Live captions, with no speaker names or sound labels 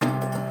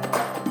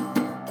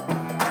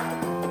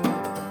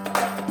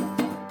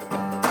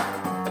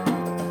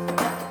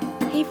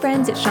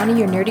friends, it's Shauna,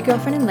 your nerdy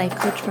girlfriend and life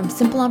coach from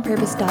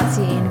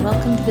simpleonpurpose.ca, and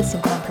welcome to the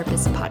Simple on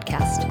Purpose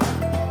podcast.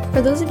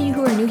 For those of you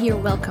who are new here,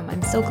 welcome.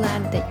 I'm so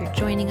glad that you're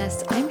joining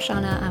us. I'm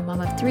Shauna. I'm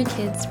mom of 3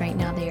 kids. Right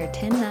now they are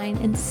 10, 9,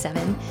 and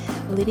 7,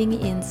 living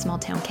in small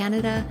town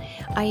Canada.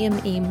 I am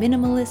a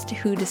minimalist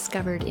who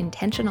discovered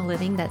intentional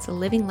living, that's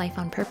living life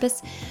on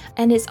purpose,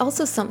 and it's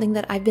also something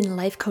that I've been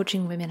life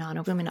coaching women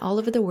all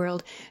over the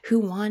world who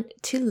want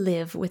to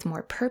live with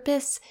more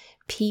purpose,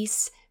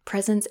 peace,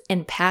 presence,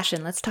 and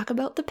passion. Let's talk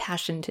about the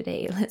passion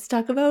today. Let's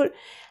talk about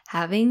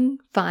having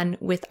fun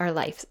with our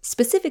life,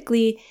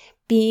 specifically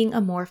being a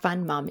more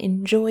fun mom,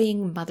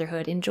 enjoying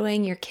motherhood,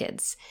 enjoying your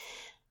kids.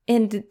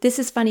 And this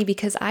is funny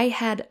because I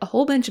had a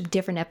whole bunch of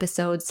different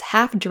episodes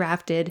half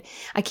drafted.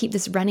 I keep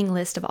this running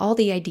list of all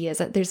the ideas.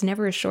 There's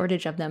never a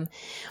shortage of them.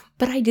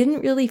 But I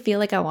didn't really feel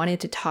like I wanted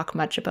to talk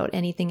much about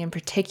anything in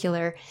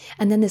particular.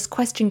 And then this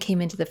question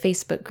came into the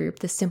Facebook group,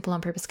 the Simple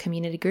on Purpose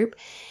community group.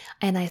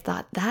 And I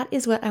thought, that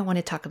is what I want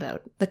to talk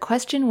about. The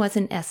question was,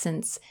 in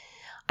essence,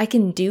 I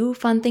can do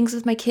fun things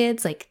with my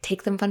kids, like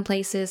take them fun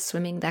places,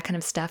 swimming, that kind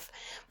of stuff.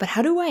 But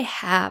how do I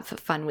have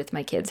fun with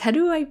my kids? How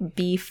do I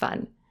be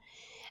fun?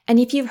 And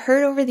if you've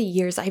heard over the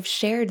years, I've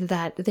shared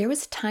that there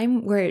was a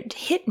time where it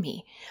hit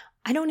me.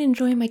 I don't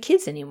enjoy my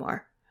kids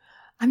anymore.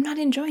 I'm not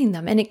enjoying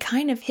them. And it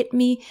kind of hit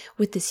me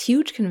with this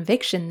huge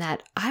conviction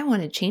that I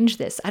want to change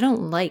this. I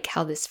don't like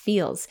how this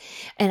feels.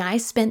 And I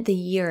spent the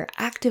year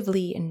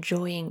actively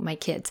enjoying my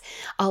kids.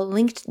 I'll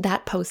link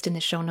that post in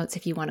the show notes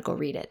if you want to go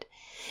read it.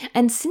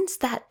 And since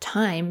that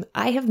time,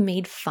 I have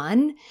made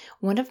fun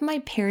one of my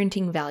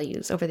parenting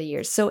values over the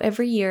years. So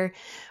every year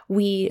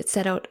we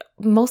set out,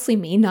 mostly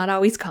me, not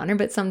always Connor,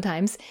 but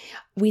sometimes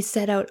we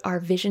set out our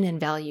vision and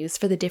values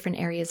for the different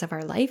areas of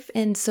our life.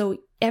 And so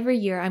every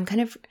year I'm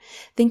kind of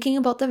thinking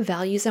about the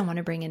values I want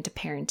to bring into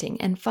parenting.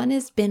 And fun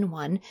has been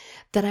one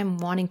that I'm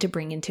wanting to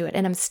bring into it.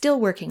 And I'm still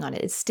working on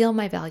it. It's still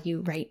my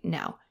value right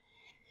now.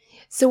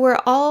 So we're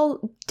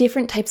all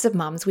different types of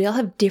moms. We all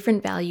have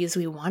different values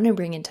we want to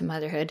bring into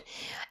motherhood.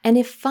 And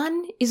if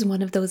fun is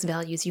one of those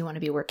values you want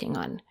to be working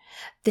on,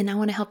 then I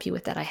want to help you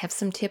with that. I have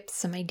some tips,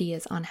 some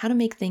ideas on how to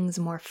make things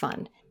more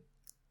fun.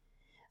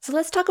 So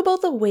let's talk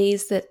about the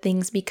ways that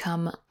things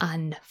become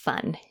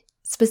unfun,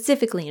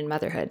 specifically in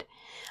motherhood.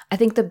 I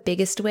think the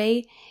biggest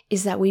way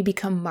is that we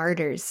become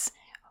martyrs.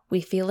 We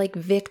feel like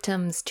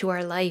victims to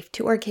our life,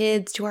 to our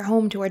kids, to our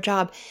home, to our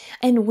job.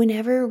 And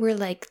whenever we're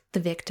like the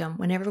victim,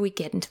 whenever we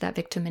get into that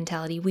victim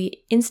mentality,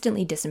 we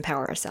instantly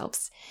disempower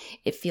ourselves.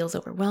 It feels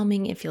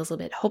overwhelming. It feels a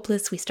little bit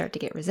hopeless. We start to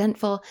get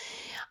resentful.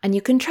 And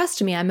you can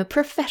trust me, I'm a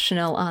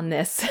professional on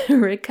this.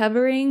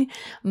 Recovering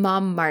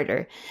mom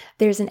martyr.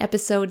 There's an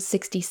episode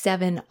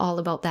 67 all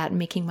about that,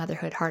 making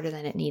motherhood harder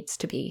than it needs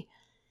to be.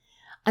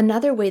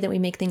 Another way that we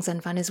make things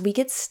unfun is we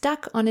get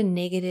stuck on a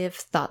negative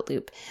thought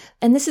loop.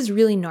 And this is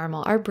really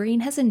normal. Our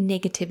brain has a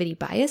negativity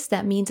bias.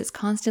 That means it's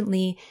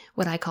constantly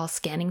what I call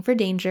scanning for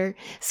danger,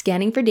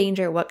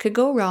 what could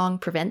go wrong,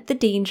 prevent the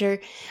danger.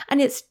 And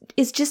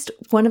it's just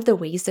one of the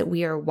ways that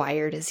we are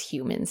wired as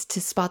humans to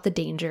spot the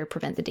danger,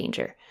 prevent the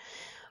danger.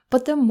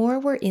 But the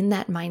more we're in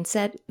that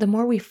mindset, the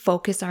more we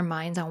focus our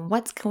minds on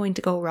what's going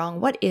to go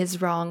wrong, what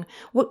is wrong,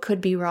 what could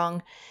be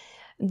wrong,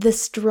 the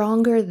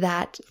stronger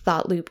that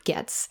thought loop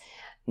gets.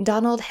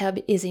 Donald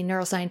Hebb is a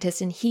neuroscientist,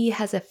 and he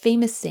has a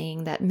famous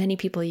saying that many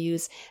people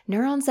use: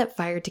 neurons that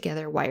fire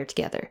together wire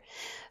together.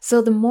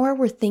 So the more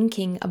we're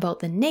thinking about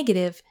the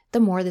negative, the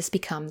more this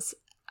becomes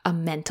a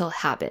mental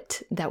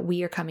habit that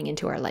we are coming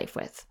into our life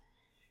with.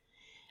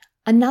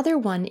 Another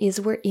one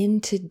is we're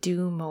in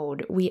to-do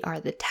mode. We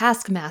are the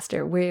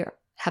taskmaster. We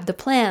have the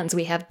plans,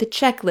 we have the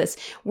checklist,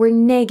 we're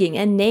nagging.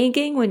 And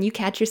nagging, when you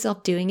catch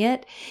yourself doing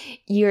it,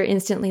 you're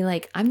instantly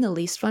like, I'm the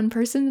least fun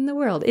person in the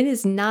world. It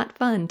is not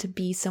fun to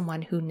be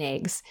someone who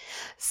nags.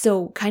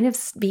 So kind of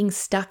being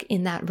stuck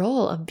in that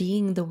role of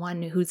being the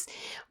one who's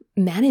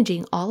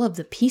managing all of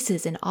the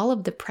pieces and all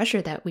of the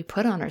pressure that we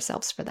put on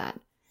ourselves for that.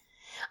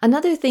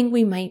 Another thing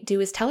we might do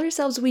is tell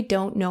ourselves we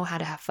don't know how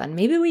to have fun.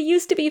 Maybe we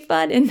used to be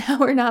fun and now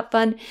we're not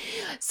fun.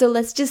 So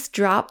let's just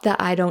drop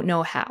the I don't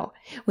know how.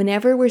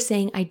 Whenever we're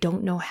saying I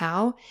don't know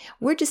how,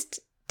 we're just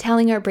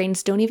telling our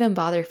brains don't even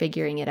bother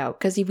figuring it out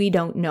because we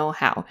don't know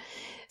how.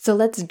 So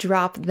let's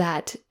drop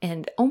that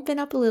and open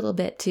up a little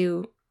bit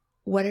to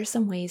what are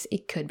some ways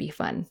it could be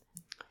fun.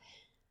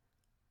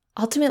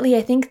 Ultimately,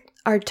 I think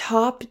our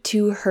top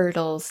 2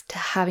 hurdles to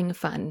having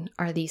fun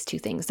are these 2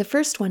 things. The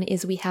first one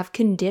is we have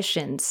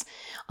conditions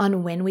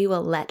on when we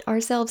will let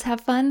ourselves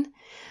have fun.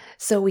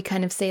 So we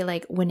kind of say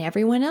like when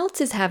everyone else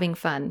is having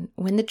fun,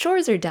 when the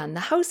chores are done, the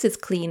house is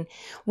clean,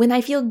 when I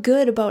feel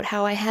good about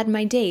how I had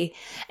my day.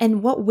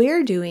 And what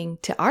we're doing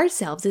to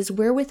ourselves is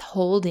we're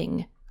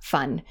withholding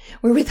fun.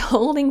 We're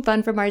withholding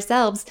fun from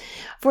ourselves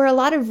for a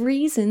lot of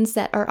reasons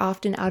that are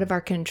often out of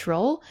our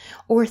control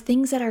or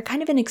things that are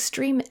kind of an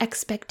extreme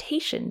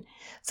expectation.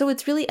 So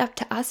it's really up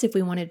to us if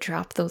we want to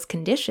drop those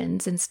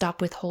conditions and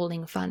stop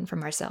withholding fun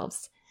from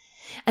ourselves.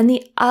 And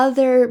the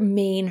other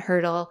main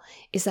hurdle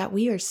is that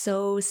we are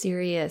so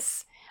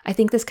serious I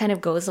think this kind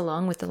of goes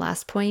along with the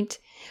last point.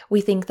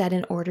 We think that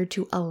in order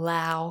to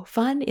allow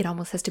fun, it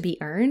almost has to be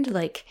earned.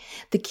 Like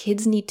the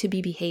kids need to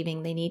be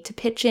behaving. They need to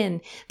pitch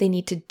in. They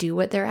need to do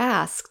what they're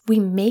asked. We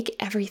make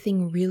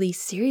everything really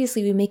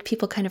seriously. We make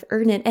people kind of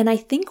earn it. And I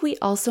think we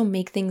also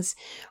make things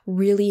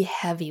really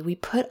heavy. We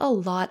put a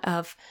lot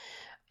of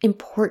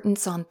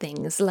importance on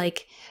things.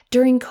 Like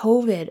during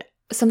COVID,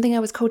 something I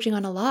was coaching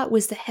on a lot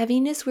was the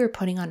heaviness we were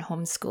putting on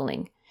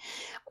homeschooling.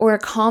 Or a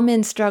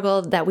common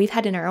struggle that we've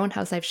had in our own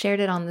house, I've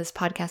shared it on this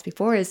podcast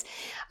before, is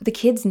the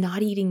kids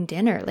not eating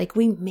dinner. Like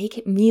we make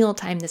it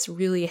mealtime this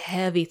really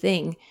heavy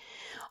thing.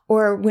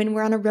 Or when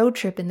we're on a road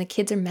trip and the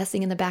kids are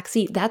messing in the back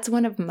seat. That's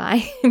one of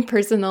my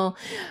personal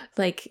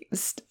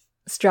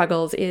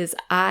struggles is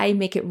I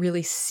make it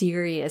really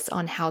serious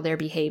on how they're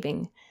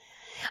behaving.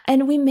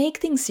 And we make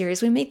things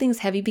serious, we make things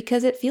heavy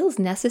because it feels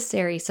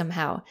necessary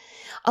somehow.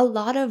 A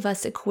lot of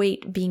us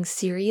equate being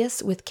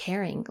serious with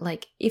caring.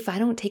 Like, if I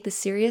don't take this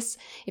serious,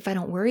 if I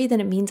don't worry,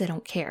 then it means I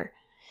don't care.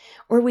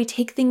 Or we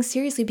take things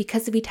seriously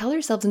because we tell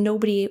ourselves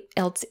nobody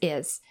else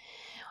is.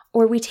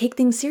 Or we take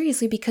things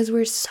seriously because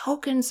we're so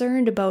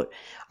concerned about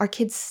our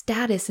kids'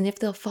 status and if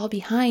they'll fall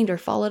behind or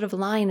fall out of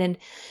line.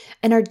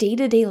 And our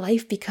day-to-day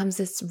life becomes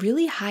this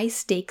really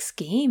high-stakes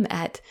game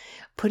at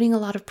putting a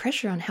lot of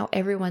pressure on how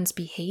everyone's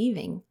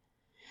behaving.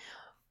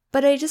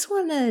 But I just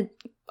want to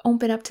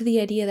open up to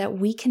the idea that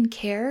we can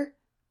care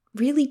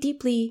really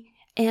deeply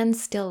and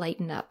still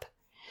lighten up.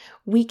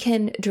 We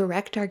can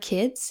direct our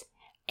kids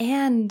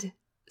and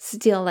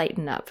still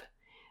lighten up.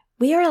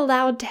 We are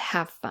allowed to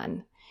have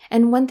fun.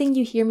 And one thing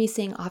you hear me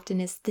saying often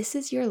is, this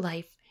is your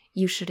life,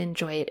 you should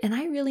enjoy it. And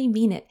I really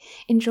mean it.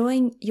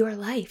 Enjoying your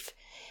life.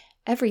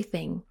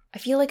 Everything. I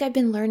feel like I've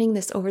been learning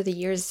this over the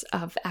years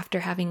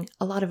after having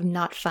a lot of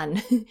not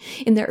fun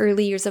in the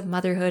early years of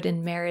motherhood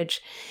and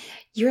marriage.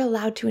 You're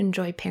allowed to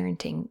enjoy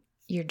parenting,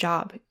 your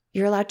job.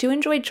 You're allowed to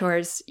enjoy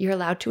chores. You're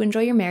allowed to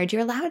enjoy your marriage.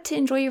 You're allowed to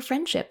enjoy your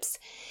friendships.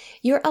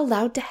 You're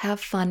allowed to have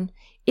fun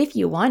if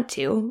you want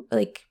to,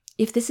 like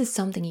if this is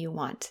something you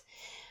want.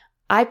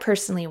 I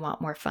personally want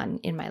more fun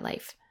in my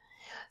life.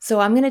 So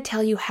I'm going to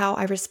tell you how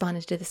I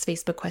responded to this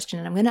Facebook question,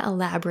 and I'm going to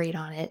elaborate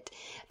on it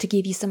to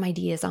give you some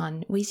ideas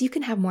on ways you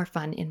can have more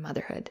fun in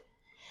motherhood.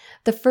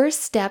 The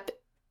first step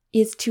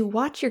is to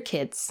watch your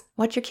kids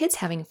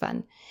having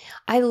fun.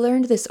 I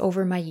learned this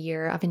over my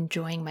year of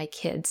enjoying my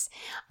kids.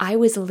 I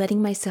was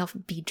letting myself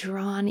be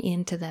drawn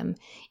into them,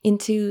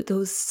 into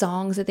those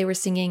songs that they were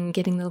singing,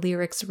 getting the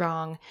lyrics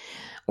wrong,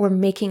 or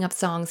making up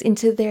songs,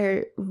 into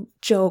their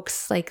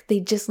jokes. Like they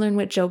just learn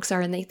what jokes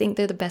are and they think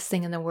they're the best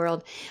thing in the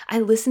world. I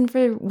listen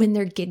for when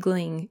they're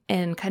giggling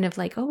and kind of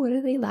like, oh, what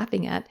are they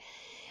laughing at?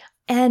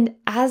 And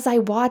as I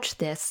watch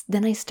this,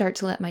 then I start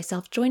to let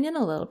myself join in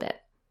a little bit.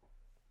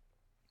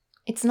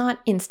 It's not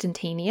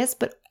instantaneous,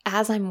 but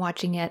as I'm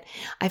watching it,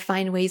 I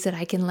find ways that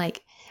I can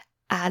like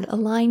add a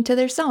line to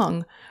their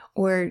song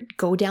or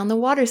go down the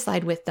water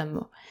slide with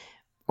them.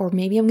 Or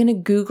maybe I'm going to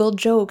Google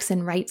jokes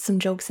and write some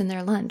jokes in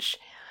their lunch.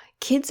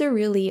 Kids are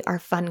really our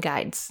fun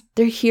guides.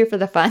 They're here for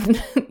the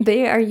fun.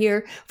 They are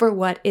here for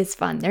what is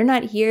fun. They're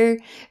not here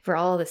for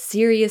all the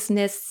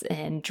seriousness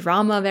and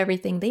drama of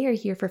everything. They are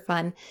here for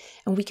fun,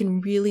 and we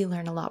can really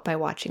learn a lot by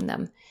watching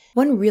them.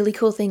 One really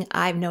cool thing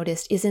I've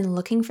noticed is in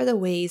looking for the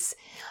ways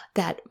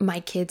that my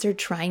kids are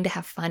trying to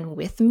have fun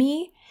with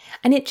me.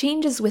 And it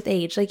changes with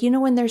age. Like,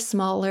 when they're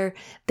smaller,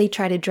 they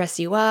try to dress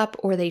you up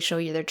or they show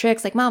you their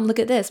tricks. Like, Mom, look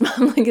at this.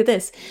 Mom, look at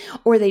this.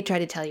 Or they try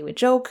to tell you a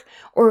joke,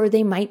 or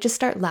they might just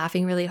start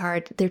laughing really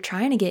hard. They're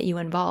trying to get you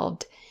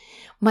involved.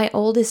 My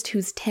oldest,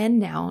 who's 10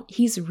 now,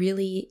 he's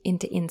really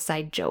into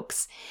inside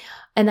jokes.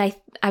 And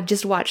I've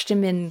just watched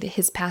him in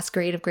his past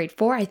grade of grade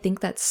 4. I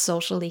think that's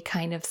socially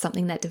kind of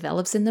something that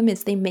develops in them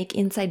is they make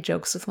inside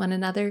jokes with one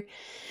another.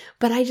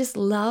 But I just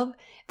love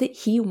that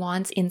he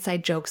wants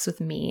inside jokes with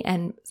me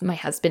and my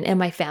husband and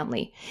my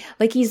family.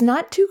 Like, he's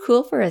not too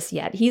cool for us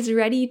yet. He's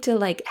ready to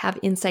like have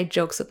inside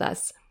jokes with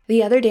us.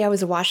 The other day I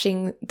was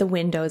washing the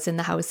windows in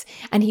the house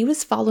and he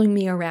was following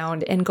me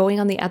around and going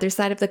on the other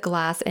side of the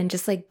glass and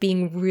just like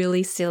being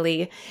really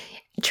silly,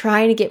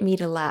 trying to get me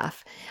to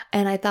laugh.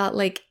 And I thought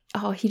like,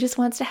 oh, he just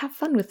wants to have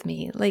fun with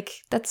me.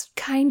 Like, that's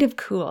kind of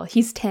cool.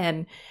 He's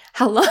 10.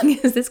 How long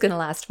is this going to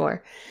last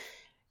for?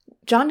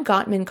 John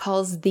Gottman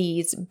calls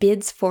these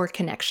bids for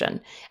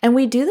connection. And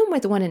we do them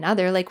with one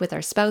another, like with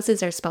our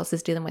spouses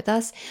do them with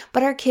us,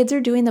 but our kids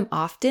are doing them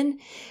often.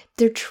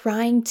 They're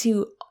trying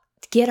to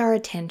get our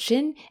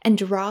attention and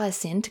draw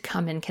us in to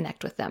come and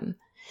connect with them.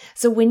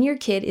 So when your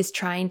kid is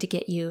trying to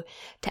get you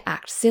to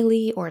act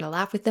silly or to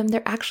laugh with them,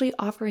 they're actually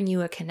offering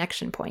you a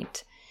connection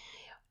point.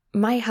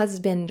 My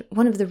husband,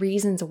 one of the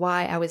reasons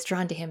why I was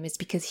drawn to him is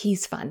because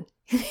he's fun.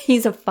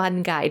 He's a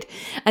fun guide.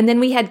 And then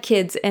we had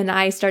kids and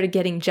I started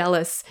getting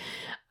jealous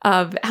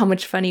of how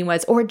much fun he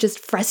was, or just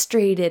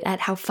frustrated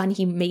at how fun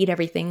he made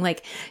everything.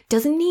 Like,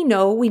 doesn't he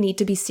know we need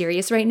to be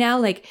serious right now?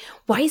 Like,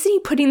 why isn't he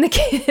putting the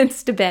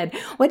kids to bed?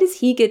 Why does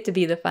he get to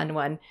be the fun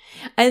one?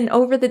 And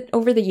over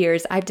the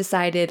years, I've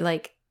decided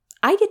like,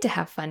 I get to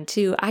have fun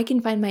too. I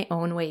can find my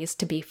own ways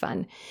to be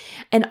fun.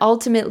 And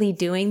ultimately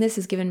doing this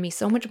has given me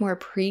so much more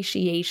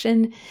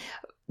appreciation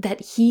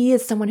that he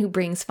is someone who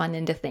brings fun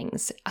into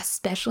things,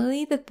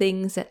 especially the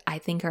things that I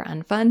think are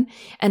unfun.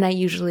 And I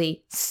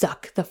usually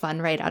suck the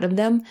fun right out of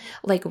them,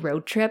 like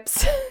road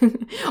trips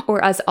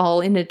or us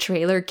all in a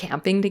trailer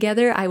camping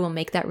together. I will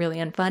make that really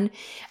unfun.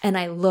 And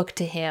I look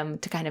to him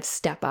to kind of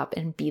step up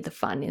and be the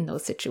fun in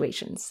those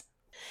situations.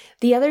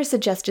 The other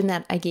suggestion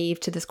that I gave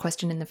to this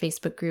question in the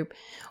Facebook group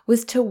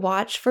was to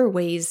watch for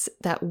ways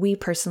that we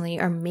personally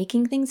are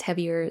making things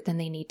heavier than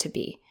they need to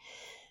be.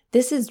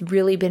 This has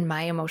really been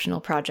my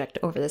emotional project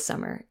over the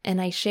summer,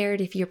 and I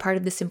shared if you're part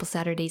of the Simple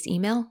Saturdays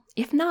email.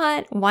 If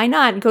not, why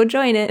not? Go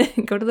join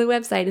it. Go to the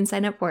website and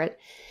sign up for it.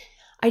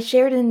 I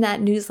shared in that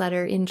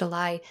newsletter in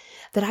July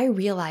that I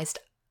realized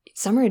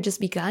summer had just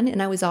begun and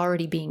I was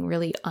already being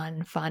really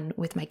unfun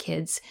with my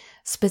kids,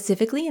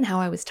 specifically in how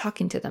I was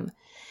talking to them.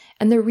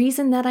 And the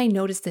reason that I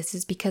noticed this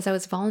is because I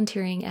was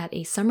volunteering at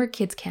a summer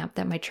kids camp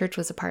that my church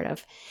was a part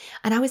of,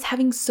 and I was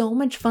having so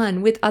much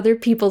fun with other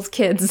people's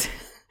kids.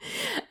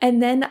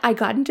 And then I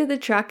got into the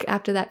truck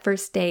after that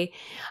first day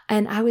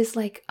and I was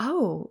like,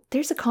 oh,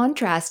 there's a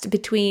contrast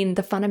between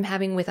the fun I'm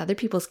having with other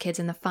people's kids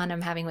and the fun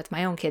I'm having with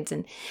my own kids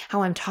and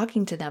how I'm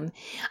talking to them.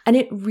 And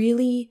it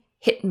really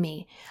hit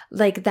me.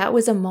 Like that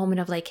was a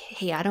moment of like,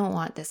 hey, I don't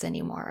want this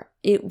anymore.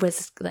 It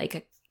was like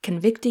a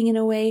convicting in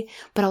a way,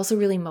 but also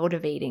really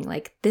motivating.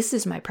 Like, this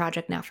is my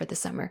project now for the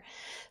summer.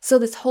 So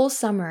this whole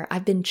summer,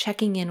 I've been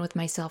checking in with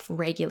myself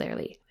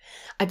regularly.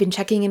 I've been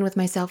checking in with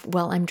myself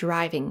while I'm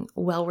driving,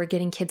 while we're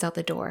getting kids out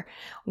the door,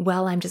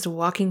 while I'm just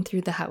walking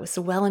through the house,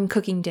 while I'm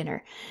cooking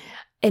dinner.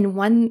 And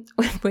one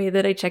way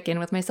that I check in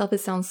with myself, it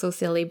sounds so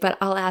silly, but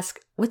I'll ask,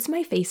 what's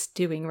my face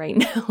doing right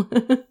now?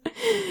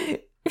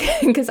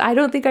 Because I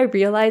don't think I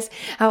realize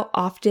how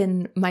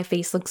often my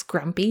face looks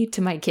grumpy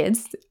to my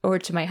kids or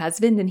to my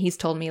husband. And he's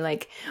told me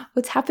like,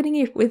 what's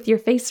happening with your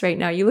face right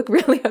now? You look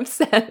really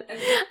upset.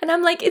 And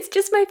I'm like, it's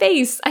just my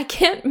face. I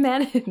can't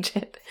manage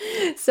it.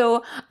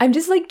 So I'm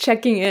just like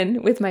checking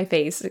in with my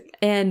face.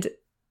 And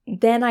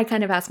then I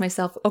kind of ask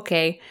myself,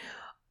 okay,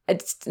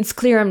 it's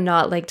clear I'm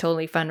not like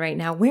totally fun right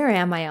now. Where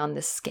am I on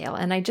this scale?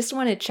 And I just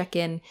want to check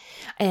in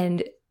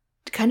and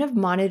kind of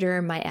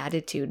monitor my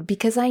attitude,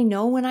 because I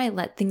know when I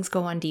let things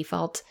go on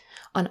default,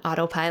 on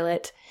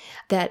autopilot,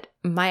 that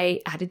my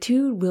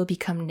attitude will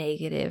become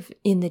negative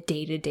in the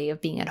day-to-day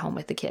of being at home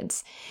with the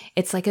kids.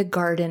 It's like a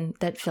garden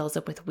that fills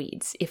up with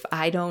weeds. If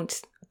I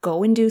don't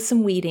go and do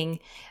some weeding,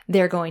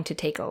 they're going to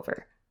take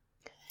over.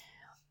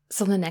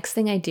 So the next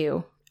thing I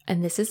do,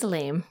 and this is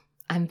lame,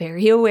 I'm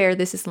very aware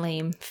this is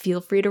lame.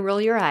 Feel free to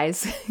roll your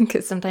eyes,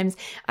 because sometimes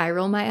I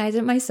roll my eyes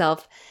at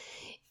myself.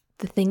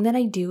 The thing that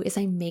I do is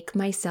I make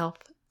myself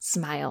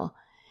smile.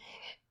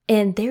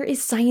 And there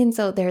is science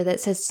out there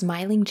that says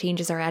smiling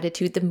changes our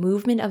attitude. The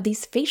movement of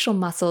these facial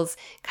muscles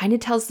kind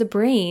of tells the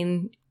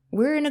brain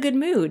we're in a good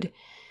mood.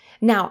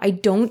 Now, I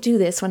don't do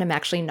this when I'm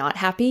actually not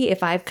happy.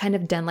 If I've kind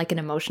of done like an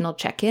emotional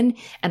check-in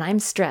and I'm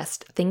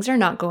stressed, things are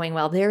not going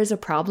well, there is a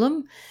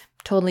problem,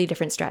 totally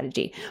different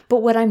strategy.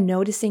 But what I'm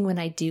noticing when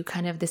I do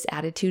kind of this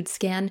attitude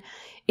scan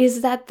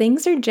is that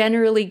things are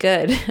generally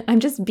good.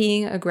 I'm just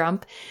being a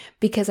grump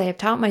because I have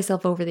taught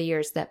myself over the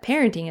years that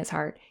parenting is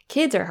hard,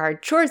 kids are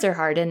hard, chores are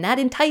hard, and that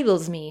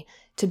entitles me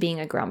to being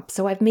a grump.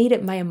 So I've made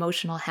it my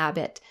emotional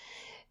habit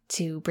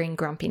to bring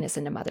grumpiness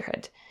into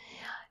motherhood.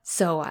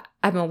 So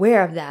I'm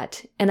aware of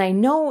that. And I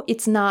know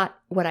it's not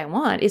what I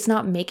want. It's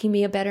not making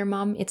me a better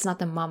mom. It's not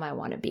the mom I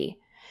want to be.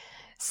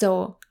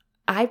 So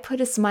I put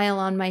a smile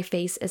on my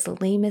face, as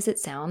lame as it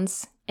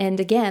sounds. And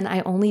again,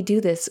 I only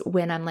do this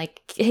when I'm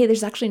like, hey,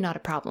 there's actually not a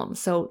problem.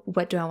 So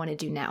what do I want to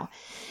do now?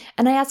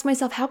 And I ask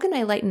myself, how can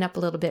I lighten up a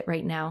little bit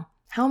right now?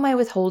 How am I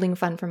withholding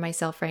fun from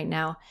myself right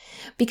now?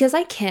 Because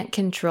I can't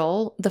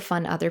control the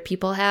fun other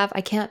people have.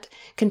 I can't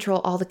control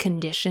all the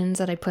conditions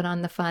that I put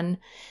on the fun.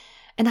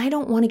 And I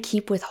don't want to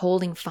keep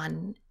withholding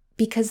fun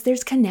because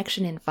there's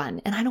connection in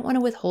fun. And I don't want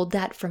to withhold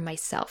that from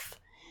myself.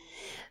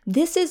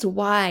 This is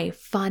why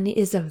fun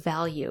is a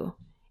value.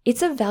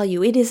 It's a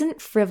value. It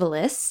isn't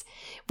frivolous.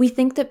 We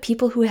think that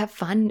people who have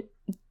fun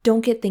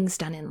don't get things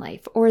done in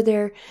life, or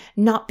they're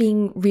not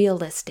being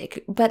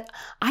realistic. But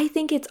I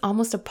think it's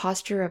almost a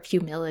posture of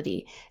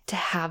humility to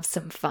have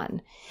some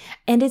fun.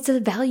 And it's a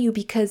value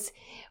because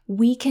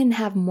we can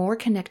have more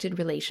connected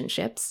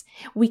relationships.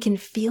 We can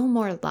feel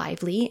more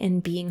lively in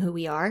being who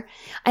we are.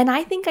 And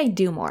I think I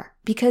do more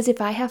because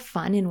if I have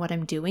fun in what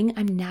I'm doing,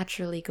 I'm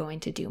naturally going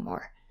to do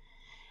more.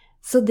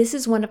 So this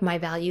is one of my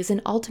values,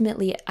 and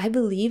ultimately, I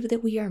believe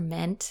that we are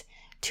meant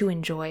to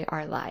enjoy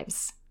our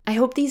lives. I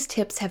hope these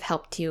tips have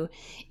helped you.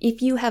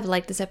 If you have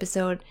liked this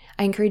episode,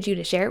 I encourage you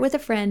to share it with a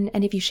friend,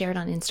 and if you share it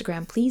on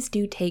Instagram, please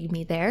do tag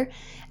me there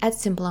at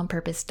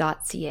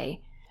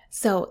simpleonpurpose.ca.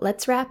 So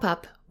let's wrap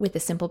up with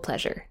a simple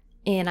pleasure.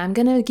 And I'm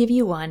going to give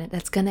you one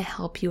that's going to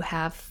help you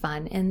have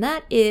fun, and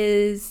that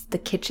is the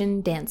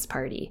kitchen dance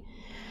party.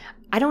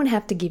 I don't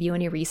have to give you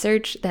any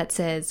research that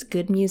says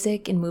good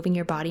music and moving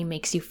your body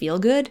makes you feel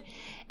good.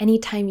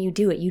 Anytime you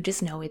do it, you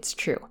just know it's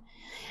true.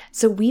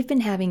 So we've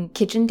been having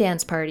kitchen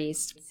dance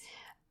parties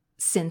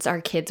since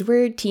our kids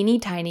were teeny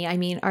tiny. I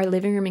mean, our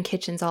living room and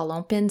kitchen's all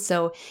open,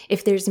 so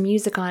if there's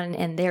music on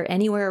and they're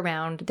anywhere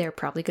around, they're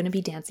probably going to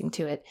be dancing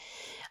to it.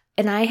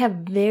 And I have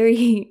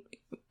very,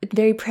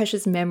 very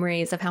precious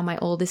memories of how my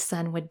oldest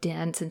son would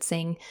dance and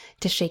sing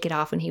to Shake It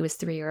Off when he was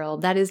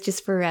 3-year-old. That is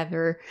just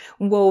forever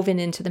woven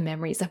into the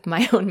memories of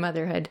my own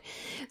motherhood.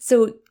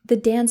 So the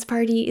dance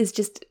party is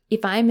just,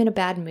 if I'm in a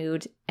bad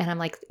mood and I'm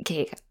like,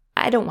 okay,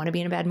 I don't want to be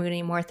in a bad mood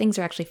anymore, things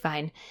are actually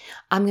fine,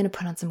 I'm going to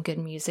put on some good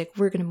music,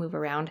 we're going to move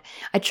around.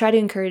 I try to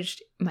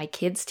encourage my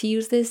kids to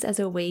use this as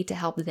a way to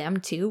help them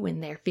too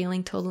when they're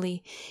feeling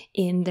totally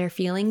in their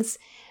feelings.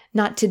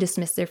 Not to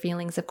dismiss their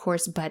feelings, of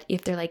course, but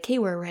if they're like, hey,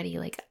 we're ready,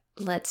 like,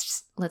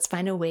 let's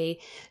find a way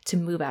to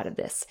move out of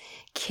this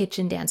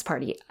kitchen dance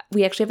party.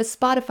 We actually have a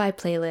Spotify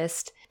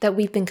playlist that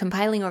we've been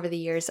compiling over the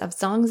years of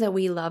songs that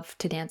we love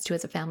to dance to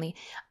as a family.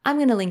 I'm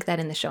going to link that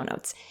in the show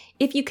notes.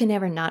 If you can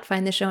ever not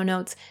find the show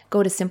notes,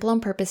 go to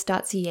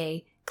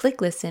simpleonpurpose.ca,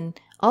 click listen.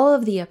 All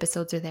of the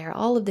episodes are there,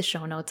 all of the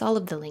show notes, all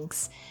of the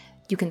links.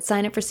 You can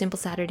sign up for Simple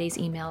Saturdays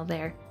email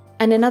there.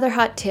 And another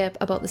hot tip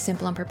about the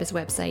Simple on Purpose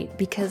website,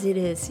 because it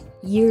is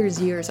years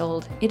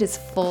old, it is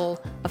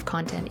full of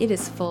content. It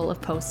is full of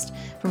posts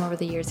from over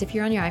the years. If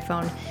you're on your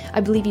iPhone,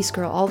 I believe you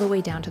scroll all the way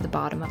down to the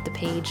bottom of the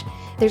page.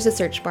 There's a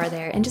search bar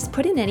there, and just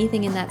put in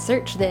anything in that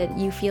search that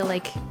you feel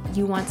like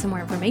you want some more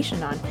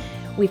information on.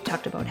 We've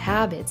talked about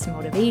habits,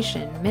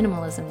 motivation,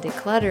 minimalism,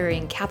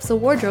 decluttering, capsule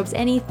wardrobes,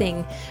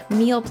 anything,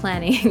 meal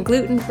planning,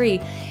 gluten-free.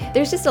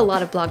 There's just a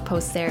lot of blog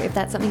posts there. If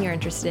that's something you're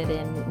interested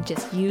in,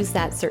 just use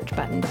that search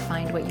button to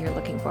find what you're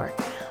looking for.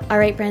 All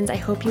right, friends, I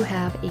hope you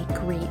have a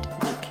great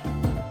week.